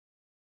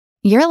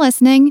You're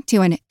listening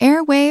to an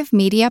Airwave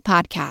Media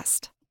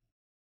Podcast.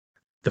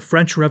 The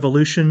French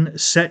Revolution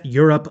set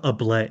Europe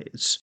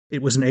ablaze.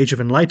 It was an age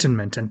of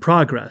enlightenment and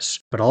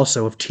progress, but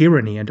also of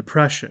tyranny and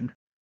oppression.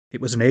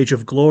 It was an age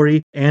of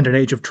glory and an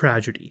age of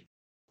tragedy.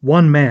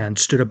 One man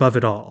stood above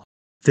it all.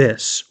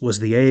 This was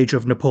the Age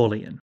of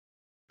Napoleon.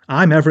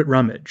 I'm Everett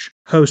Rummage,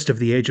 host of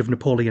the Age of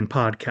Napoleon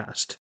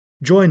podcast.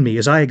 Join me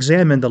as I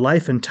examine the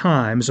life and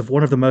times of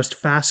one of the most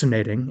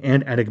fascinating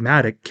and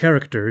enigmatic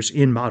characters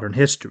in modern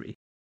history.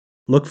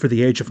 Look for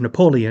the Age of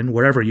Napoleon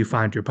wherever you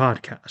find your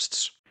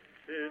podcasts.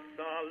 It's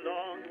a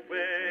long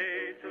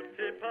way to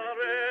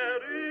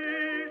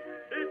Tipperary.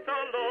 It's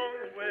a long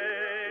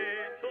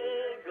way to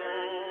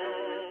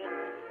go.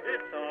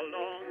 It's a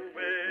long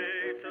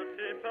way to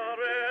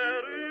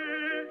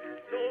Tipperary,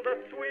 to the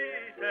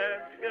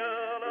sweetest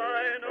girl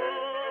I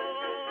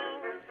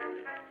know.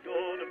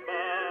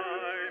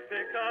 Goodbye,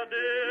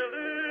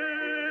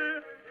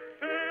 Piccadilly.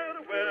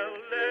 Farewell,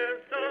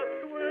 Leicester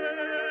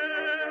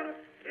Square.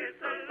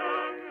 It's a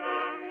long,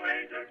 long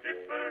way to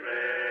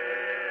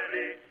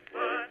Tipperary,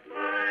 but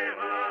my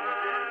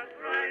heart's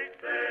right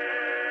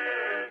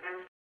there.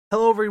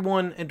 Hello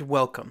everyone and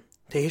welcome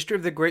to History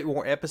of the Great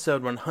War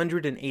episode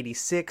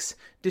 186,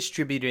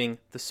 Distributing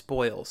the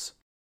Spoils.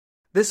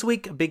 This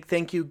week, a big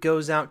thank you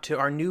goes out to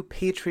our new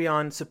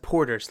Patreon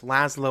supporters,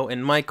 Laszlo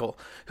and Michael,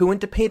 who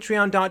went to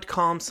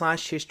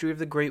patreon.com/History of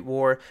the Great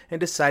War and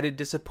decided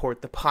to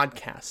support the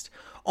podcast.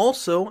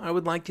 Also, I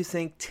would like to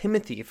thank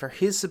Timothy for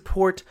his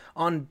support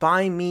on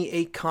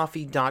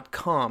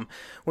buymeacoffee.com,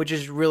 which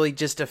is really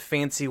just a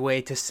fancy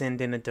way to send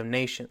in a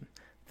donation.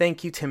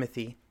 Thank you,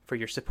 Timothy, for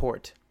your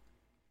support.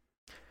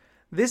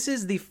 This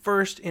is the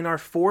first in our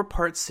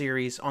 4-part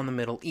series on the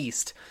Middle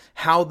East.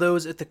 How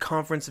those at the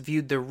conference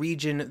viewed the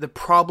region, the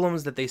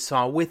problems that they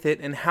saw with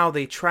it, and how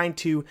they tried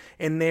to,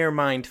 in their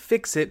mind,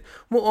 fix it,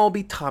 will all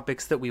be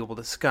topics that we will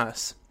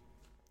discuss.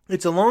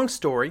 It's a long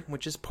story,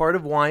 which is part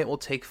of why it will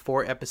take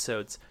 4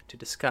 episodes to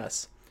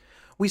discuss.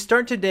 We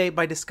start today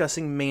by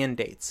discussing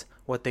mandates,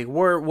 what they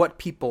were, what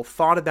people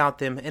thought about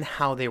them, and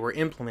how they were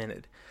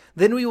implemented.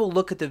 Then we will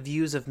look at the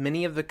views of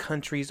many of the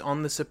countries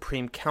on the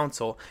Supreme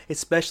Council,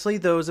 especially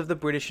those of the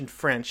British and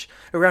French,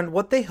 around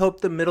what they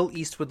hoped the Middle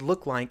East would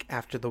look like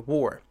after the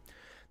war.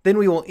 Then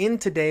we will end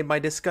today by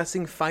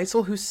discussing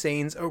Faisal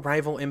Hussein's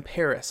arrival in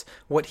Paris,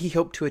 what he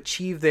hoped to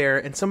achieve there,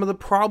 and some of the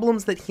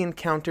problems that he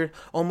encountered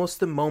almost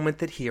the moment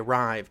that he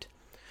arrived.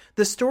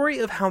 The story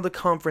of how the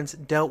conference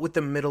dealt with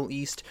the Middle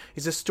East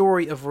is a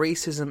story of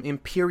racism,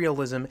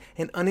 imperialism,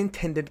 and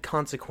unintended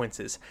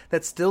consequences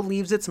that still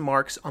leaves its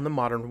marks on the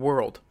modern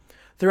world.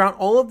 Throughout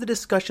all of the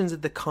discussions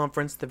at the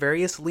conference, the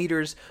various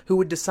leaders who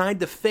would decide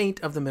the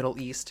fate of the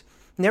Middle East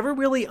never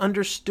really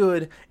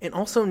understood, and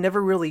also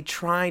never really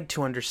tried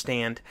to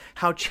understand,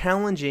 how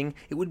challenging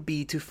it would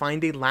be to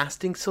find a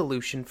lasting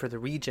solution for the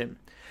region.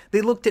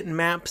 They looked at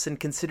maps and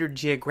considered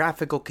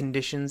geographical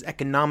conditions,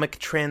 economic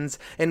trends,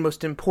 and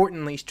most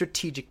importantly,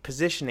 strategic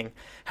positioning.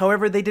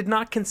 However, they did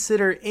not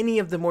consider any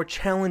of the more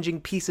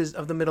challenging pieces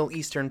of the Middle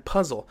Eastern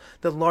puzzle,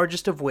 the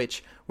largest of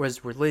which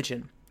was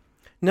religion.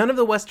 None of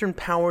the Western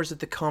powers at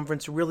the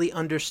conference really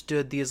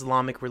understood the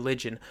Islamic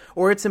religion,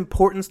 or its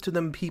importance to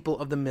the people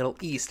of the Middle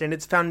East, and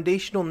its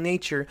foundational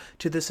nature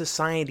to the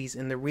societies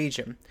in the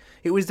region.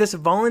 It was this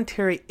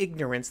voluntary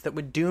ignorance that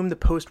would doom the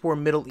post-war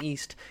Middle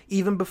East,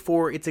 even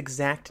before its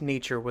exact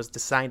nature was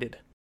decided.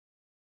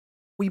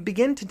 We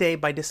begin today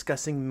by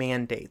discussing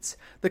mandates.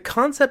 The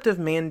concept of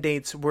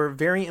mandates were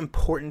very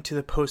important to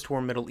the post-war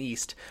Middle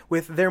East,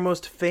 with their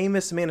most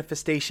famous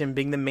manifestation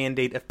being the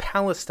Mandate of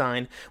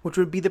Palestine, which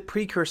would be the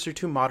precursor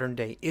to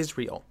modern-day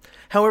Israel.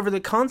 However, the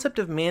concept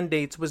of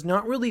mandates was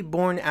not really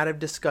born out of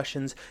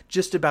discussions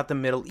just about the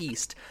Middle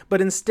East,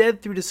 but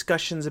instead through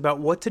discussions about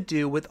what to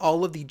do with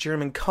all of the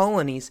German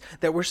colonies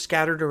that were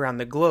scattered around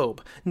the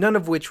globe, none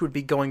of which would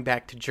be going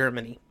back to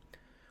Germany.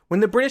 When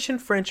the British and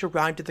French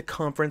arrived at the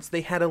conference, they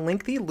had a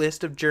lengthy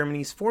list of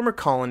Germany's former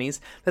colonies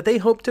that they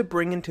hoped to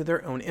bring into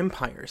their own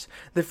empires.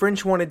 The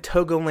French wanted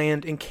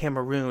Togoland and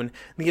Cameroon,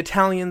 the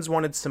Italians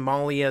wanted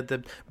Somalia,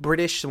 the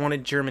British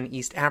wanted German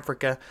East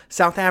Africa,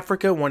 South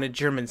Africa wanted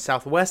German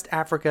Southwest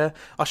Africa,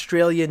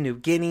 Australia, New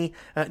Guinea,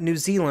 New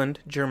Zealand,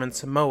 German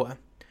Samoa.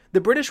 The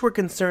British were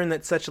concerned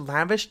that such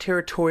lavish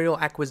territorial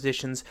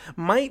acquisitions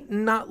might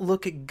not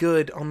look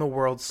good on the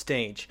world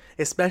stage,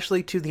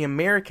 especially to the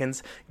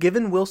Americans,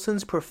 given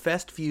Wilson's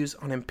professed views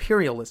on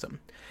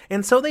imperialism,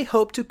 and so they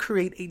hoped to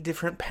create a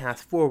different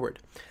path forward.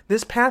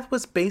 This path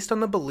was based on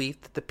the belief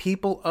that the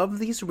people of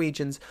these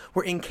regions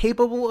were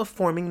incapable of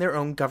forming their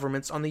own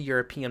governments on the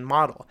European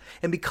model,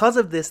 and because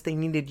of this they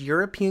needed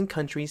European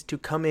countries to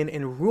come in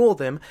and rule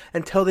them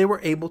until they were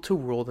able to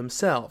rule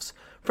themselves.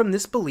 From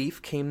this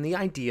belief came the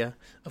idea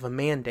of a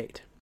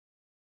mandate.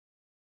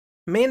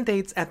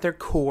 Mandates at their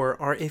core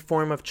are a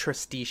form of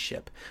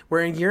trusteeship,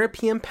 where a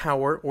European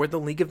power or the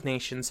League of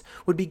Nations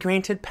would be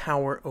granted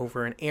power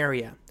over an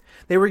area.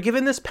 They were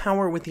given this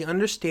power with the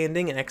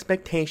understanding and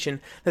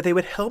expectation that they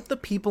would help the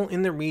people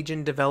in the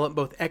region develop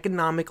both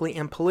economically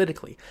and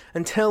politically,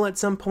 until at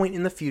some point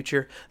in the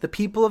future, the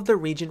people of the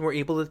region were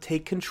able to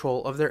take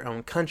control of their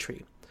own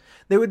country.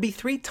 There would be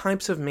 3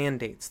 types of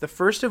mandates, the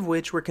first of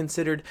which were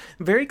considered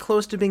very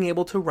close to being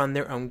able to run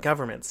their own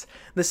governments.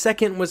 The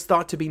second was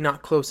thought to be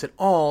not close at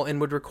all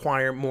and would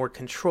require more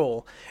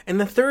control.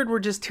 And the third were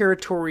just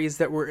territories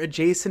that were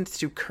adjacent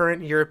to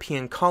current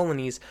European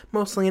colonies,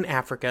 mostly in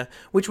Africa,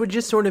 which would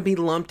just sort of be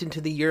lumped into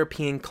the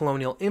European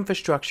colonial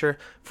infrastructure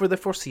for the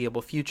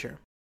foreseeable future.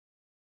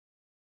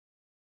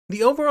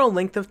 The overall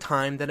length of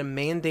time that a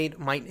mandate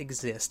might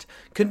exist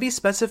could be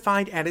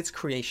specified at its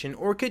creation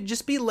or could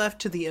just be left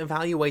to the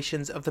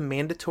evaluations of the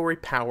mandatory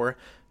power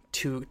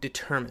to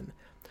determine.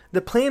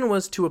 The plan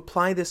was to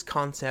apply this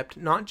concept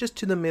not just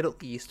to the Middle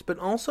East, but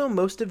also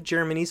most of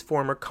Germany's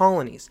former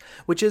colonies,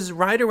 which is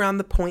right around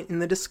the point in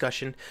the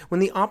discussion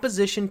when the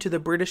opposition to the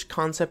British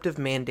concept of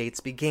mandates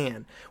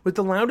began, with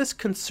the loudest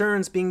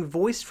concerns being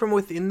voiced from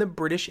within the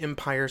British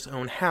Empire's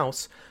own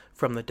house,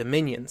 from the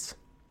Dominions.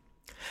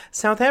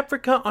 South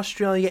Africa,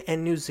 Australia,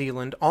 and New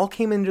Zealand all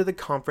came into the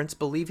conference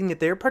believing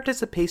that their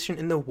participation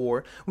in the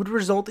war would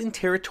result in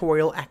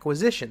territorial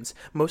acquisitions,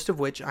 most of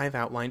which I have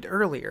outlined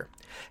earlier.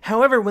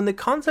 However, when the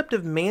concept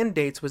of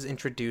mandates was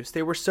introduced,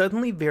 they were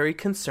suddenly very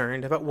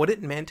concerned about what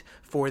it meant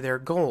for their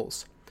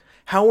goals.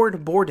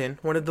 Howard Borden,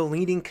 one of the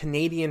leading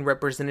Canadian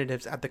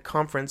representatives at the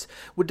conference,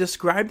 would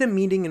describe the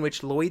meeting in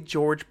which Lloyd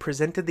George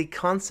presented the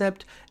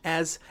concept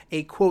as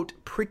a, quote,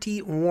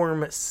 pretty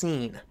warm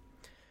scene.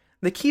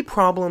 The key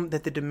problem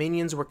that the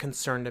Dominions were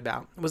concerned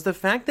about was the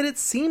fact that it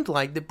seemed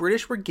like the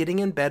British were getting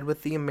in bed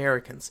with the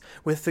Americans,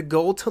 with the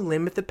goal to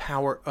limit the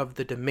power of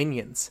the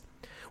Dominions.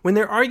 When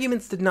their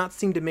arguments did not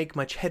seem to make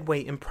much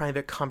headway in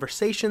private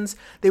conversations,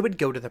 they would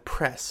go to the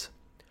press.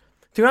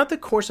 Throughout the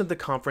course of the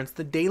conference,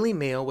 the Daily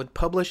Mail would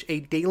publish a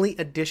daily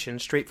edition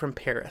straight from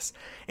Paris,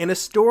 and a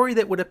story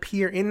that would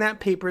appear in that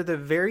paper the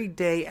very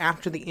day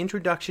after the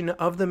introduction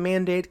of the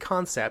mandate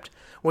concept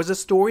was a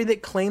story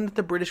that claimed that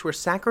the British were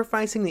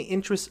sacrificing the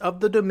interests of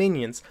the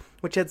Dominions,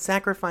 which had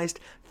sacrificed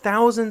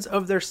thousands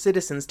of their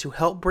citizens to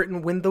help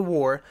Britain win the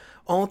war,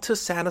 all to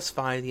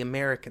satisfy the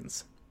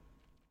Americans.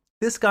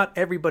 This got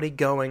everybody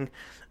going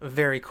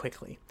very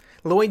quickly.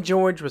 Lloyd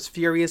George was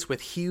furious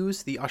with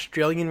Hughes, the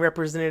Australian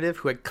representative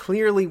who had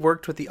clearly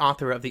worked with the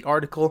author of the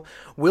article.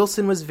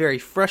 Wilson was very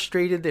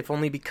frustrated, if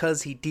only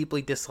because he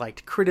deeply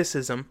disliked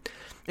criticism.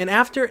 And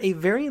after a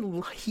very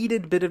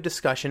heated bit of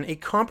discussion, a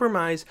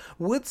compromise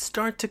would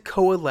start to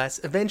coalesce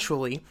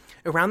eventually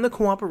around the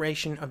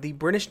cooperation of the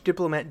British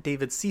diplomat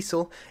David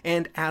Cecil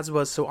and, as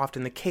was so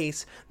often the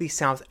case, the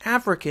South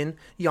African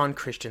Jan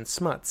Christian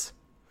Smuts.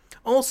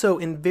 Also,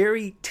 in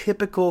very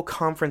typical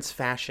conference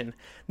fashion,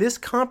 this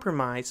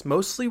compromise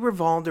mostly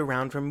revolved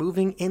around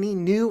removing any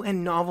new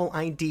and novel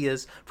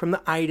ideas from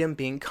the item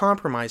being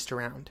compromised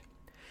around.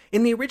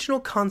 In the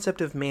original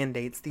concept of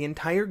mandates, the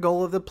entire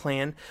goal of the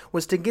plan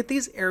was to get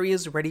these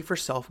areas ready for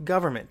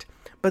self-government,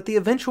 but the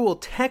eventual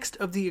text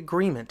of the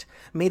agreement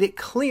made it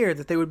clear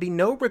that there would be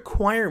no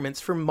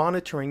requirements for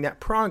monitoring that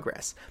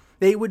progress.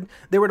 There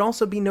would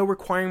also be no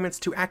requirements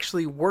to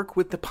actually work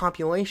with the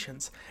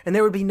populations, and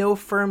there would be no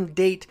firm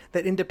date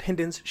that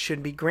independence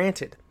should be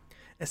granted.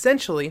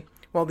 Essentially,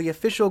 while the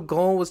official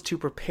goal was to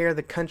prepare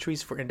the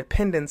countries for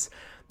independence,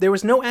 there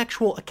was no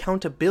actual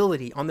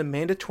accountability on the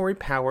mandatory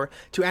power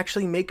to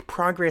actually make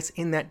progress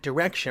in that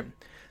direction.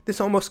 This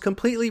almost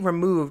completely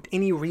removed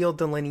any real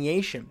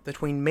delineation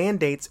between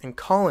mandates and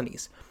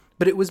colonies,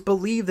 but it was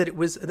believed that it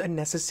was a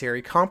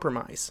necessary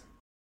compromise.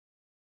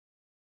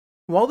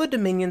 While the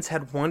Dominions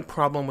had one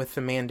problem with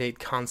the mandate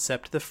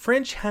concept, the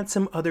French had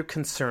some other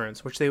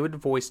concerns which they would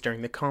voice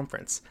during the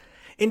conference.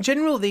 In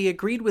general, they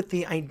agreed with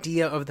the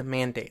idea of the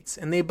mandates,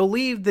 and they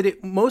believed that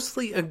it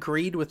mostly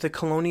agreed with the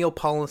colonial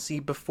policy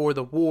before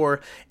the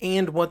war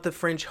and what the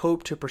French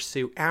hoped to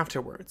pursue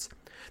afterwards.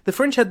 The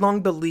French had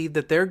long believed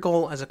that their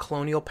goal as a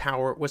colonial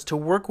power was to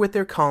work with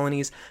their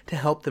colonies to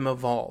help them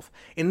evolve,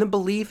 in the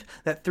belief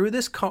that through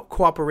this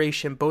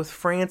cooperation both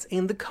France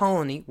and the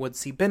colony would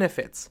see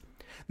benefits.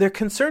 Their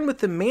concern with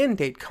the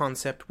mandate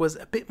concept was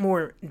a bit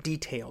more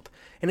detailed,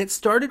 and it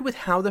started with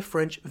how the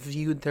French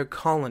viewed their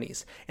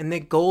colonies and the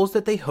goals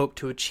that they hoped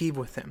to achieve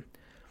with them.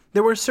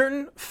 There were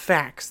certain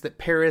facts that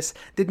Paris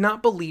did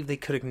not believe they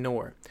could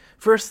ignore.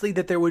 Firstly,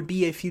 that there would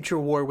be a future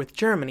war with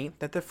Germany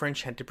that the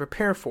French had to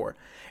prepare for,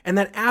 and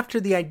that after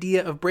the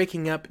idea of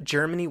breaking up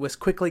Germany was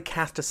quickly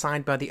cast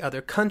aside by the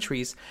other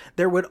countries,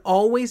 there would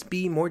always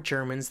be more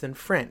Germans than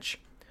French.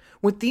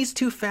 With these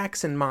two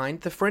facts in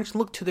mind, the French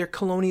looked to their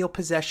colonial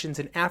possessions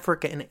in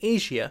Africa and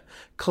Asia,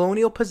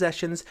 colonial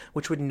possessions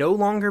which would no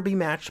longer be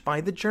matched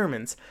by the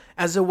Germans,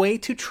 as a way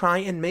to try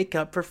and make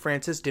up for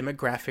France's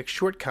demographic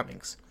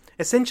shortcomings.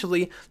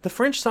 Essentially, the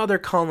French saw their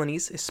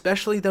colonies,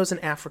 especially those in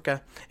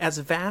Africa, as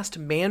vast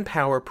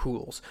manpower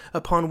pools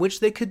upon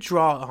which they could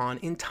draw on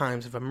in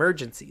times of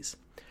emergencies.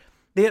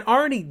 They had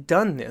already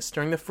done this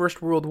during the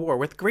First World War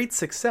with great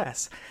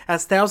success,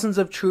 as thousands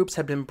of troops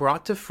had been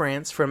brought to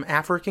France from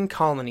African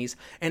colonies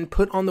and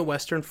put on the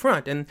Western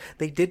Front, and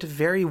they did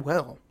very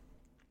well.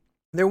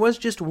 There was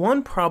just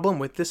one problem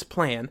with this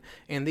plan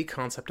and the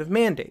concept of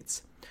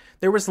mandates.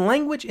 There was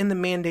language in the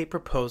mandate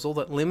proposal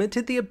that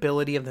limited the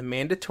ability of the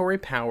mandatory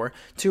power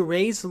to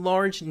raise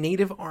large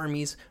native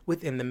armies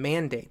within the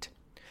mandate.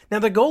 Now,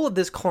 the goal of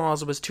this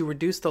clause was to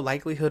reduce the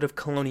likelihood of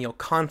colonial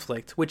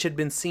conflict, which had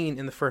been seen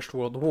in the First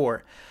World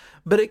War,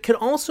 but it could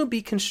also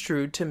be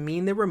construed to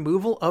mean the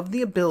removal of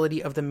the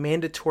ability of the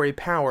mandatory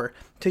power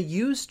to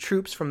use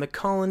troops from the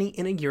colony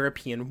in a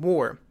European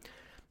war.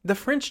 The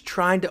French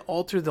tried to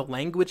alter the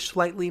language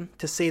slightly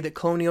to say that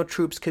colonial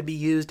troops could be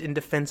used in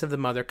defense of the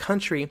mother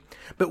country,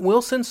 but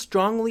Wilson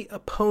strongly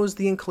opposed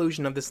the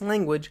inclusion of this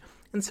language,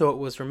 and so it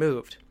was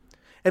removed.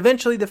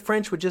 Eventually, the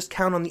French would just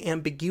count on the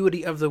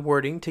ambiguity of the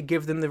wording to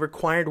give them the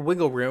required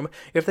wiggle room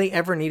if they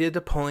ever needed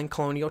to pull in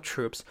colonial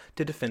troops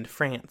to defend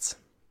France.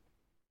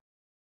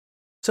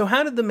 So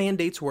how did the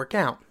mandates work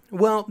out?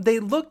 Well, they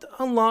looked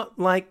a lot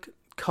like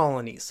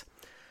colonies.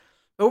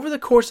 Over the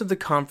course of the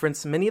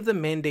conference, many of the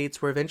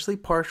mandates were eventually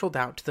parceled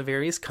out to the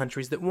various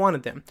countries that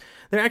wanted them.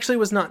 There actually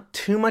was not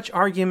too much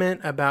argument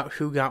about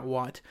who got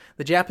what.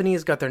 The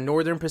Japanese got their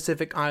northern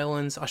Pacific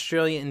islands,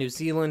 Australia and New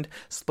Zealand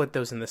split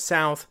those in the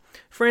south.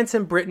 France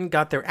and Britain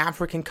got their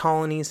African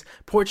colonies,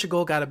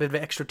 Portugal got a bit of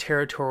extra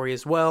territory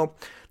as well.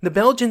 The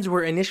Belgians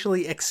were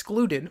initially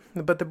excluded,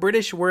 but the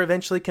British were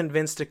eventually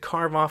convinced to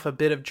carve off a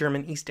bit of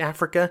German East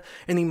Africa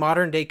and the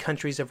modern-day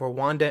countries of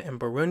Rwanda and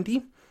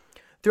Burundi.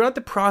 Throughout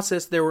the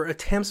process, there were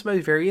attempts by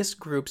various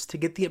groups to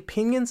get the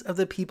opinions of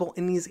the people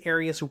in these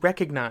areas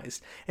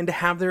recognized and to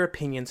have their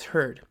opinions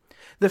heard.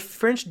 The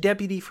French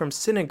deputy from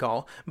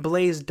Senegal,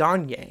 Blaise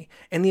Daunier,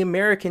 and the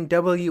American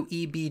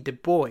W.E.B. Du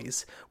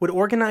Bois would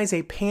organize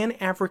a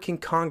Pan-African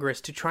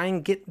Congress to try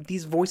and get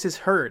these voices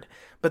heard,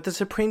 but the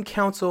Supreme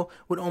Council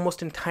would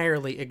almost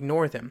entirely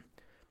ignore them.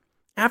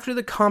 After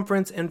the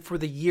conference and for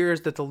the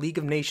years that the League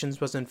of Nations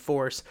was in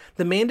force,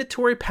 the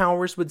mandatory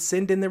powers would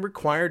send in the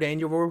required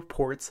annual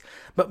reports,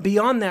 but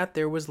beyond that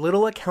there was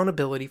little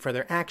accountability for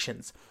their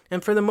actions,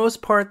 and for the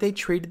most part they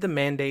treated the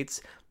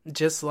mandates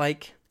just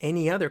like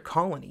any other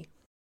colony.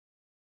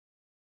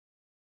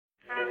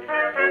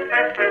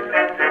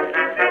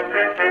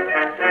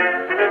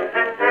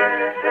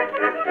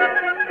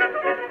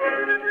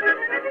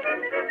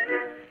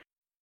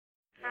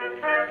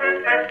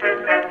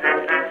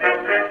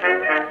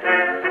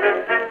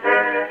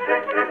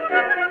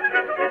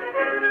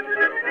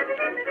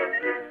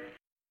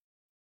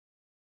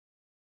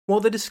 While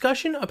the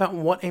discussion about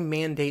what a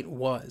mandate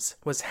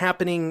was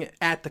happening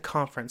at the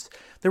conference,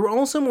 there were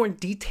also more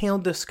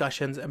detailed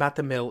discussions about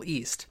the Middle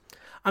East.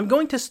 I'm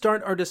going to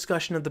start our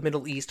discussion of the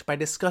Middle East by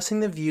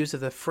discussing the views of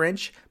the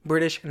French,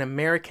 British, and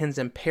Americans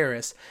in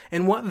Paris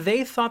and what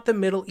they thought the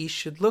Middle East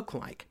should look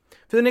like.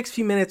 For the next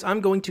few minutes, I'm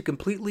going to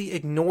completely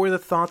ignore the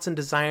thoughts and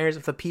desires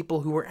of the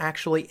people who were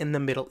actually in the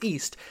Middle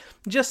East,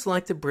 just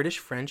like the British,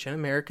 French, and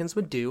Americans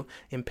would do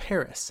in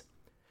Paris.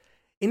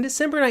 In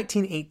December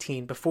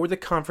 1918, before the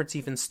conference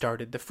even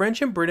started, the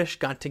French and British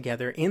got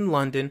together in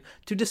London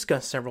to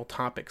discuss several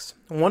topics.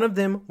 One of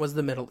them was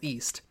the Middle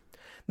East.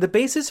 The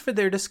basis for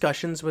their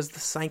discussions was the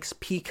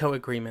Sykes-Picot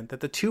Agreement that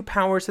the two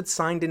powers had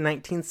signed in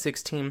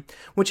 1916,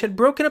 which had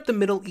broken up the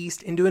Middle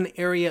East into an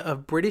area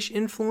of British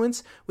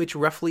influence, which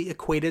roughly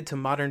equated to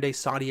modern-day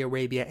Saudi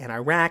Arabia and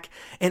Iraq,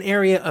 an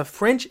area of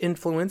French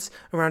influence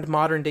around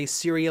modern-day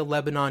Syria,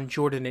 Lebanon,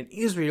 Jordan, and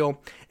Israel,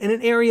 and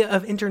an area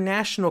of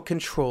international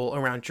control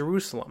around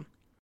Jerusalem.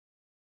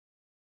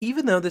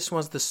 Even though this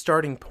was the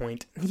starting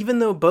point, even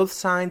though both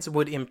sides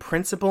would in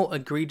principle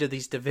agree to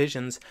these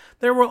divisions,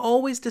 there were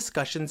always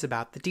discussions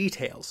about the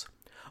details.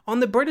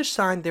 On the British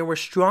side, there were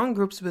strong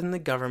groups within the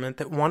government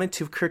that wanted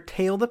to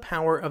curtail the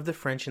power of the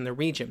French in the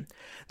region.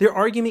 Their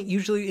argument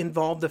usually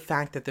involved the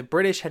fact that the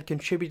British had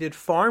contributed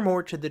far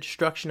more to the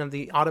destruction of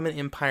the Ottoman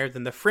Empire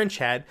than the French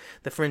had.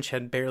 The French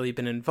had barely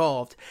been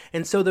involved,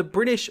 and so the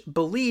British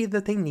believed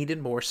that they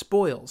needed more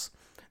spoils.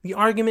 The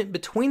argument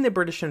between the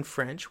British and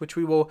French, which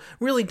we will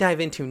really dive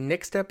into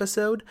next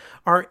episode,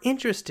 are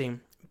interesting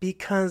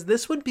because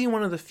this would be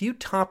one of the few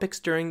topics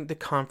during the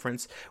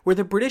conference where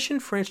the British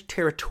and French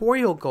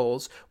territorial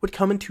goals would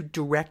come into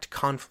direct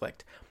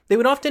conflict. They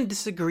would often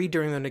disagree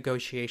during the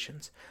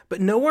negotiations,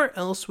 but nowhere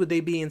else would they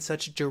be in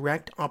such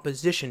direct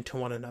opposition to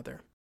one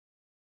another.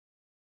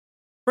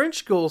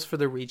 French goals for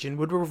the region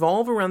would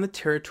revolve around the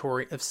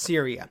territory of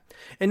Syria,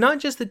 and not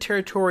just the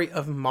territory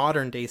of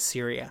modern-day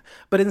Syria,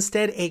 but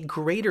instead a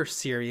greater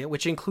Syria,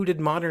 which included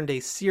modern-day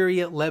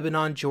Syria,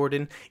 Lebanon,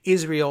 Jordan,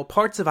 Israel,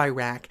 parts of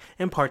Iraq,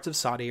 and parts of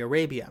Saudi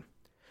Arabia.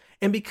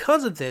 And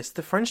because of this,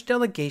 the French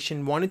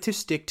delegation wanted to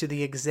stick to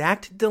the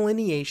exact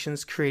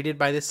delineations created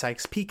by the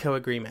Sykes-Picot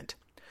Agreement.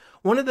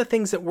 One of the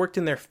things that worked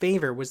in their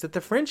favor was that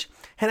the French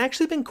had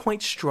actually been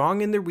quite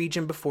strong in the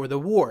region before the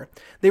war.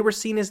 They were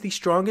seen as the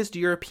strongest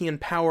European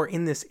power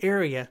in this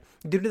area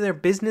due to their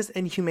business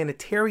and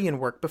humanitarian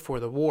work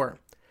before the war.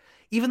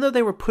 Even though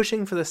they were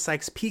pushing for the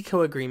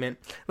Sykes-Picot Agreement,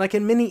 like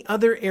in many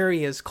other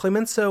areas,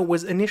 Clemenceau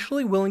was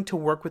initially willing to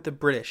work with the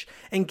British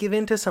and give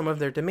in to some of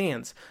their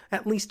demands,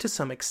 at least to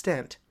some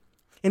extent.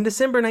 In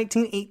December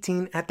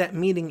 1918, at that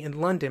meeting in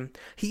London,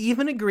 he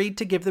even agreed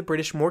to give the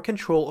British more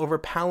control over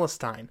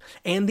Palestine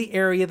and the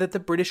area that the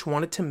British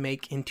wanted to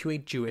make into a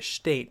Jewish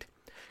state.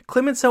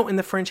 Clemenceau and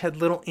the French had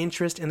little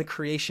interest in the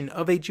creation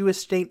of a Jewish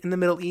state in the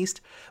Middle East,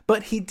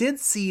 but he did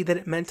see that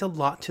it meant a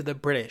lot to the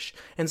British,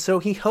 and so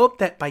he hoped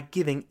that by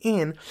giving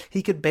in,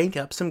 he could bank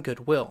up some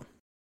goodwill.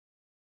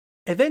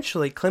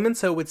 Eventually,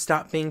 Clemenceau would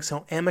stop being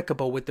so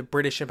amicable with the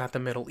British about the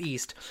Middle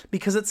East,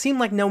 because it seemed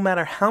like no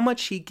matter how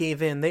much he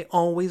gave in, they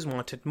always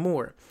wanted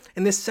more,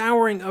 and this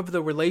souring of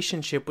the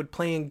relationship would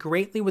play in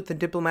greatly with the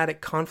diplomatic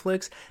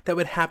conflicts that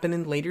would happen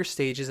in later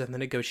stages of the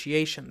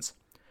negotiations.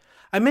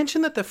 I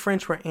mentioned that the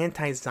French were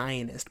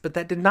anti-Zionist, but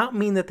that did not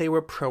mean that they were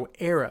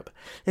pro-Arab.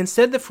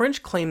 Instead, the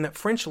French claimed that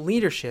French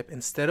leadership,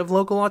 instead of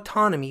local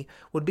autonomy,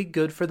 would be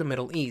good for the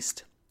Middle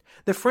East.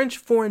 The French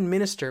foreign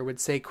minister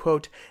would say,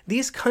 quote,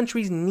 "These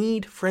countries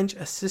need French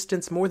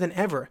assistance more than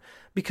ever,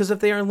 because if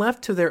they are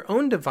left to their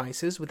own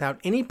devices without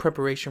any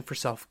preparation for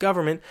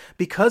self-government,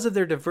 because of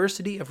their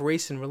diversity of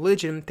race and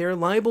religion, they are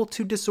liable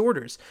to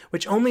disorders,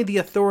 which only the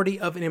authority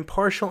of an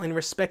impartial and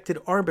respected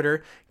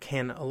arbiter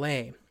can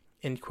allay."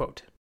 End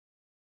quote.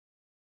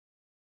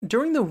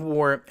 During the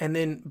war, and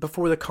then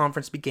before the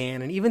conference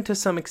began, and even to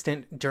some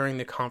extent during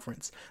the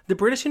conference, the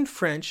British and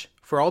French,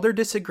 for all their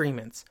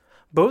disagreements,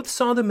 both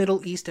saw the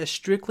Middle East as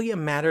strictly a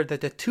matter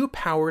that the two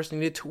powers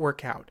needed to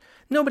work out.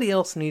 Nobody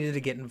else needed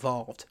to get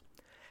involved.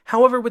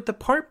 However, with the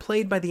part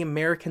played by the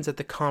Americans at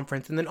the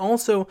conference, and then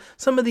also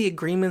some of the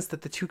agreements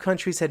that the two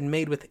countries had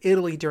made with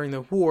Italy during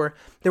the war,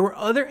 there were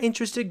other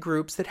interested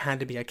groups that had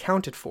to be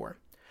accounted for.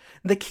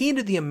 The key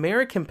to the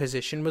American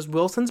position was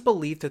Wilson's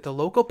belief that the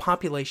local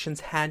populations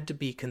had to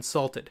be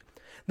consulted.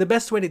 The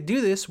best way to do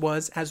this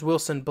was, as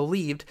Wilson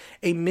believed,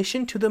 a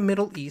mission to the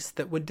Middle East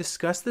that would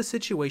discuss the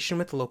situation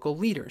with local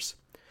leaders.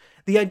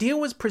 The idea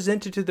was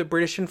presented to the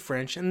British and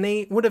French, and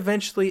they would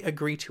eventually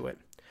agree to it.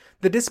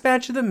 The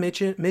dispatch of the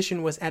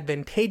mission was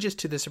advantageous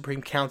to the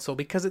Supreme Council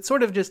because it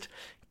sort of just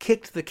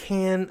kicked the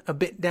can a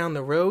bit down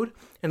the road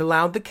and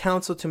allowed the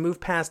Council to move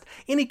past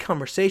any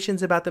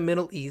conversations about the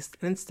Middle East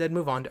and instead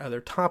move on to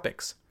other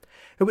topics.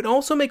 It would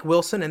also make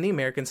Wilson and the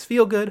Americans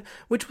feel good,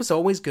 which was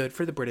always good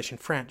for the British and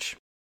French.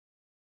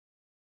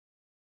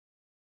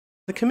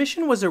 The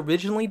commission was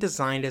originally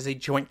designed as a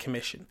joint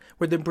commission,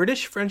 where the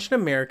British, French,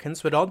 and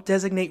Americans would all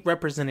designate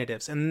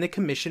representatives, and then the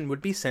commission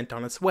would be sent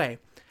on its way.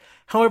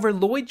 However,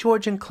 Lloyd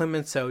George and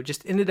Clemenceau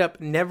just ended up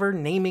never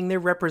naming their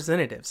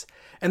representatives,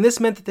 and this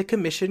meant that the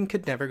commission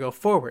could never go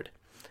forward.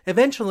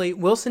 Eventually,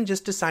 Wilson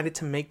just decided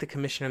to make the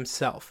commission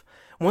himself.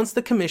 Once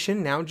the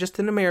commission, now just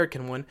an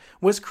American one,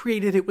 was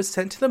created, it was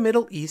sent to the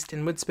Middle East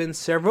and would spend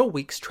several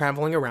weeks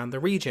traveling around the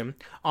region,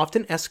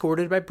 often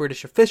escorted by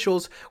British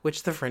officials,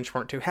 which the French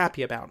weren't too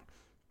happy about.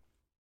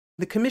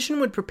 The commission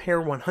would prepare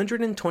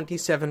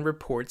 127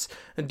 reports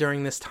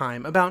during this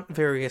time about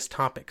various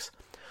topics.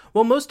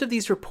 While most of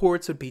these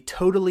reports would be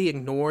totally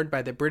ignored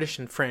by the British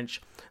and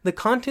French, the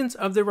contents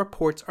of the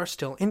reports are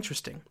still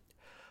interesting.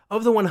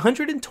 Of the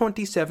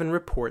 127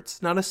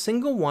 reports, not a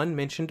single one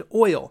mentioned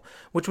oil,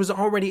 which was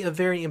already a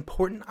very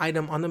important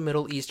item on the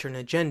Middle Eastern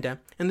agenda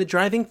and the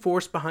driving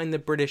force behind the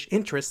British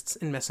interests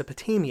in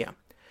Mesopotamia.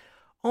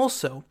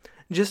 Also,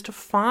 just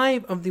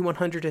 5 of the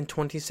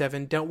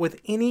 127 dealt with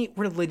any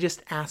religious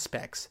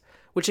aspects,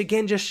 which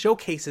again just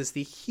showcases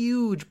the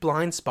huge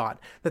blind spot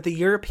that the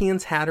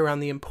Europeans had around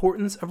the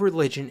importance of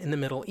religion in the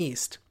Middle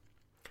East.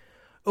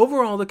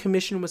 Overall, the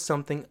commission was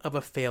something of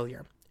a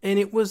failure, and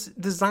it was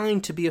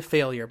designed to be a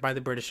failure by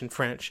the British and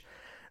French.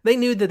 They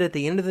knew that at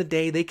the end of the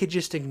day, they could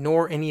just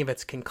ignore any of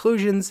its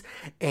conclusions,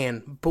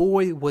 and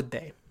boy would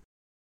they.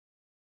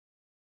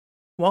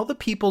 While the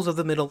peoples of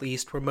the Middle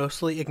East were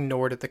mostly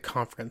ignored at the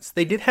conference,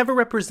 they did have a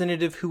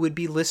representative who would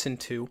be listened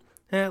to,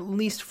 at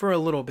least for a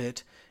little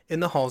bit,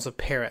 in the halls of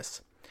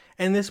Paris.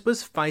 And this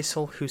was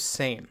Faisal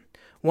Hussein,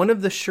 one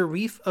of the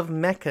Sharif of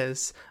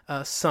Mecca's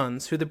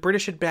sons who the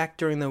British had backed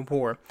during the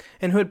war,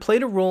 and who had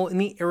played a role in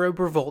the Arab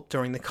revolt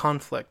during the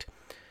conflict.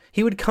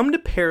 He would come to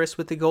Paris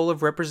with the goal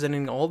of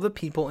representing all the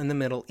people in the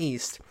Middle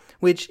East,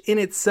 which in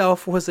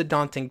itself was a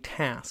daunting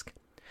task.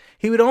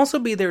 He would also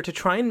be there to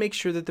try and make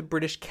sure that the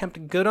British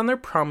kept good on their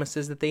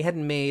promises that they had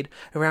made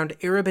around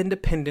Arab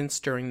independence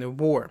during the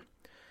war.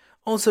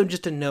 Also,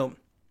 just a note,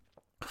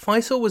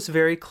 Faisal was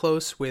very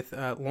close with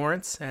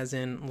Lawrence, as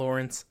in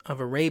Lawrence of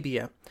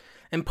Arabia,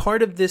 and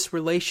part of this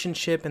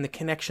relationship and the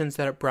connections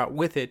that it brought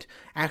with it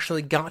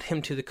actually got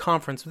him to the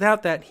conference.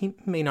 Without that, he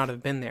may not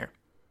have been there.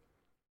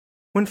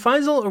 When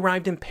Faisal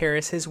arrived in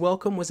Paris, his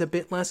welcome was a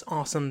bit less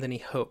awesome than he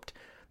hoped.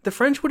 The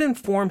French would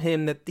inform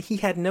him that he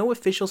had no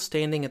official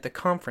standing at the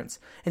conference,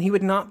 and he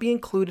would not be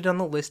included on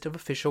the list of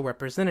official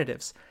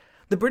representatives.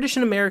 The British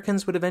and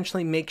Americans would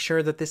eventually make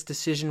sure that this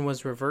decision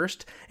was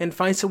reversed, and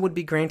Faisal would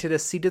be granted a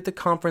seat at the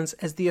conference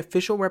as the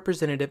official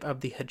representative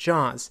of the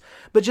Hejaz.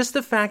 But just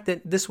the fact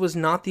that this was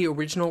not the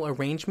original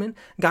arrangement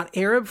got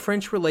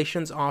Arab-French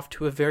relations off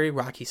to a very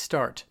rocky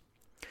start.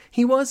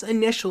 He was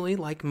initially,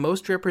 like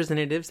most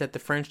representatives that the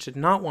French did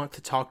not want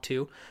to talk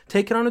to,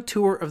 taken on a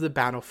tour of the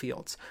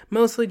battlefields,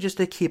 mostly just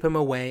to keep him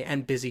away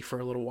and busy for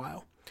a little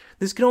while.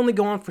 This could only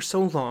go on for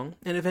so long,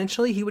 and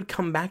eventually he would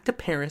come back to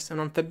Paris,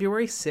 and on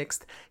February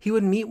 6th, he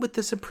would meet with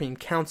the Supreme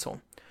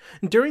Council.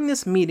 During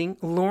this meeting,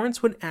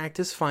 Lawrence would act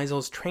as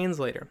Faisal's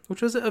translator,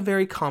 which was a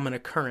very common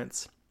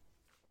occurrence.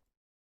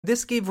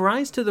 This gave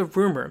rise to the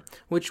rumor,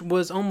 which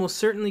was almost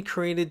certainly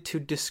created to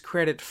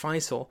discredit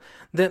Faisal,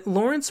 that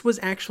Lawrence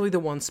was actually the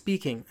one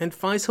speaking, and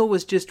Faisal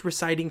was just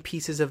reciting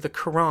pieces of the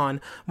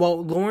Quran,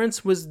 while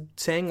Lawrence was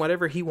saying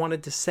whatever he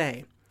wanted to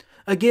say.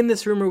 Again,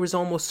 this rumor was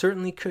almost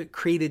certainly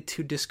created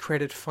to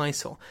discredit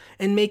Faisal,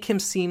 and make him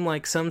seem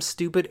like some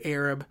stupid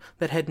Arab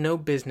that had no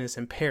business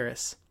in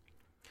Paris.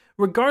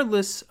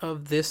 Regardless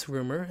of this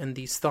rumor and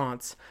these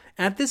thoughts,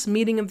 at this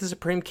meeting of the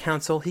Supreme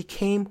Council he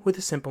came with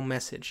a simple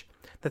message,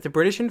 that the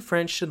British and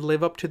French should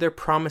live up to their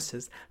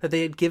promises that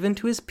they had given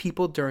to his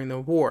people during the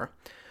war.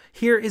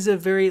 Here is a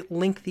very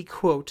lengthy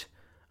quote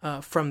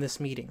from this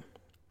meeting.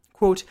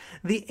 Quote,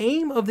 "The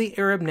aim of the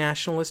Arab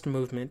nationalist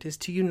movement is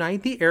to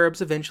unite the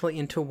Arabs eventually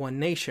into one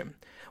nation.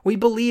 We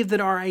believe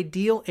that our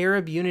ideal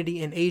Arab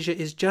unity in Asia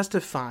is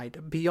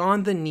justified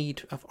beyond the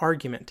need of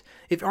argument.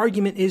 If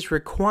argument is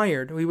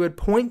required, we would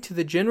point to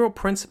the general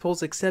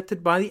principles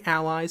accepted by the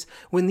Allies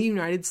when the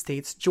United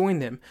States joined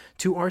them,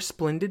 to our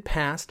splendid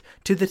past,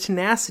 to the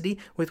tenacity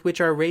with which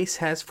our race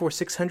has for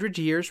 600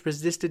 years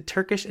resisted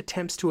Turkish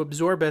attempts to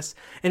absorb us,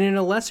 and in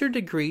a lesser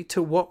degree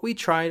to what we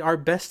tried our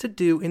best to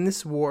do in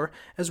this war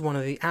as one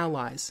of the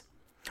Allies.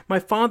 My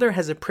father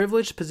has a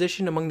privileged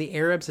position among the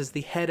Arabs as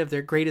the head of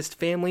their greatest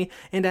family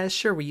and as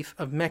Sharif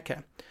of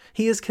Mecca.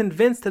 He is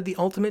convinced of the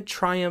ultimate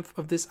triumph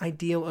of this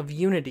ideal of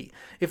unity,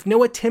 if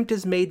no attempt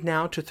is made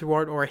now to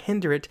thwart or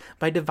hinder it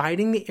by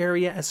dividing the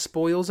area as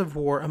spoils of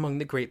war among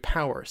the great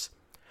powers.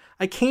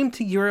 I came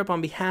to Europe on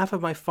behalf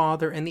of my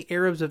father and the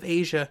Arabs of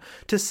Asia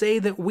to say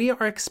that we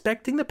are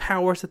expecting the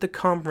powers at the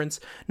conference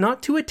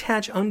not to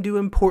attach undue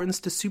importance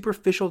to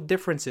superficial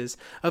differences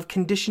of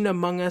condition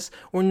among us,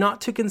 or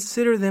not to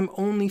consider them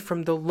only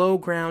from the low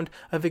ground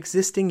of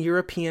existing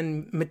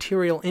European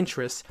material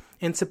interests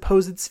and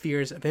supposed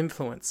spheres of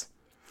influence.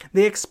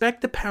 They expect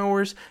the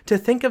powers to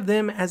think of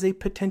them as a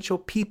potential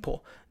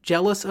people,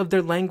 jealous of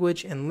their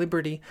language and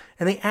liberty,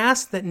 and they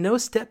ask that no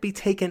step be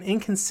taken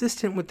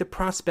inconsistent with the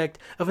prospect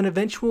of an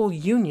eventual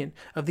union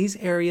of these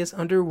areas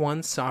under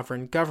one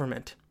sovereign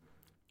government."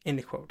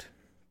 End quote.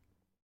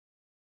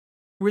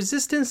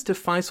 Resistance to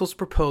Faisal's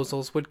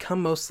proposals would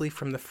come mostly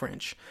from the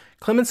French.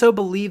 Clemenceau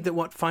believed that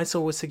what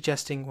Faisal was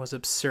suggesting was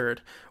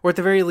absurd, or at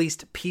the very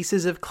least,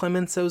 pieces of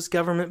Clemenceau's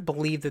government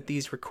believed that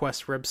these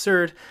requests were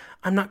absurd.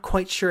 I'm not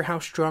quite sure how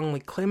strongly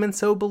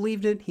Clemenceau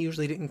believed it. He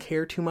usually didn't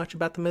care too much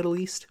about the Middle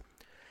East.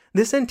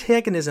 This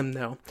antagonism,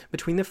 though,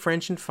 between the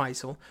French and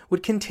Faisal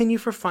would continue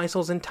for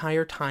Faisal's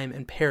entire time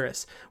in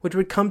Paris, which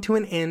would come to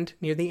an end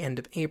near the end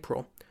of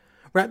April.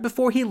 Right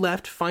before he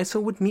left,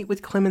 Faisal would meet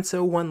with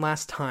Clemenceau one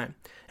last time,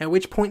 at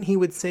which point he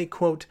would say,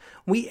 quote,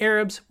 "We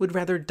Arabs would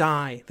rather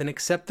die than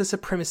accept the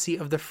supremacy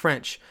of the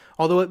French,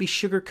 although it be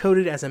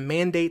sugar-coated as a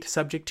mandate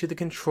subject to the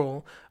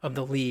control of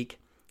the League."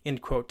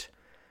 End quote.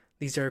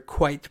 These are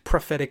quite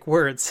prophetic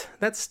words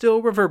that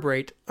still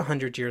reverberate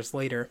 100 years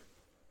later.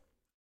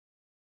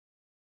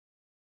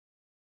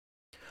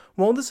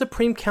 While the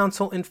Supreme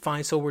Council and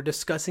Faisal were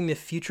discussing the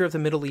future of the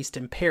Middle East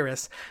in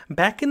Paris,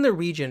 back in the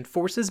region,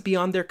 forces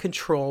beyond their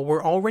control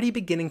were already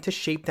beginning to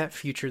shape that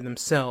future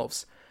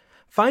themselves.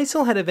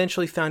 Faisal had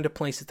eventually found a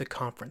place at the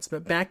conference,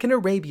 but back in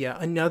Arabia,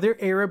 another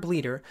Arab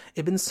leader,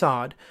 Ibn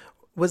Saud,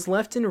 was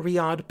left in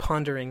Riyadh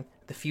pondering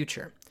the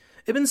future.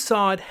 Ibn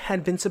Saud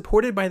had been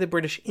supported by the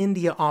British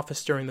India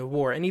office during the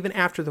war, and even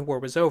after the war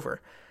was over,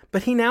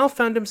 but he now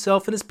found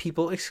himself and his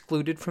people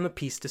excluded from the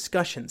peace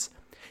discussions.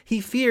 He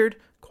feared,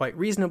 quite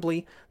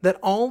reasonably, that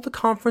all the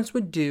conference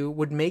would do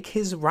would make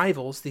his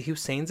rivals, the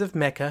Husseins of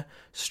Mecca,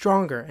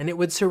 stronger, and it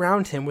would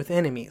surround him with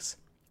enemies.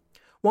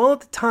 While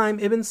at the time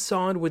Ibn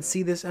Saud would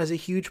see this as a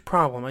huge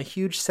problem, a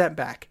huge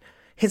setback,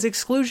 his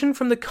exclusion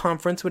from the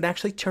conference would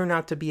actually turn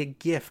out to be a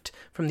gift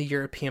from the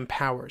European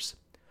powers.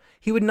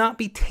 He would not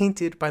be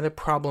tainted by the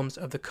problems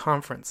of the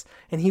conference,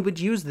 and he would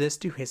use this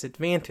to his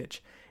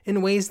advantage,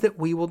 in ways that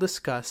we will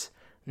discuss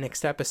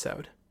next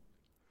episode.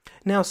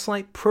 Now,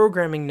 slight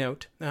programming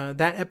note,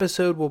 that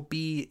episode will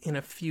be in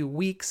a few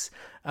weeks.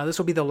 This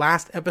will be the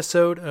last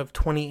episode of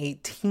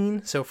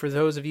 2018, so for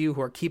those of you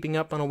who are keeping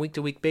up on a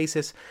week-to-week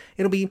basis,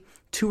 it'll be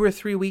 2 or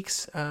 3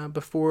 weeks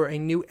before a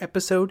new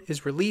episode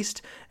is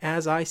released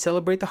as I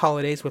celebrate the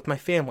holidays with my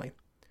family.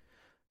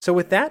 So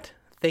with that,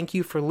 thank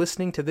you for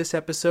listening to this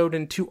episode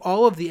and to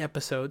all of the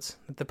episodes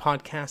that the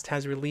podcast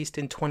has released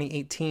in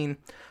 2018.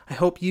 I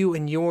hope you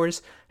and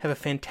yours have a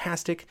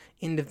fantastic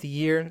end of the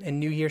year and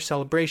New Year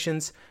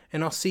celebrations,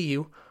 and I'll see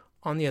you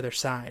on the other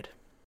side.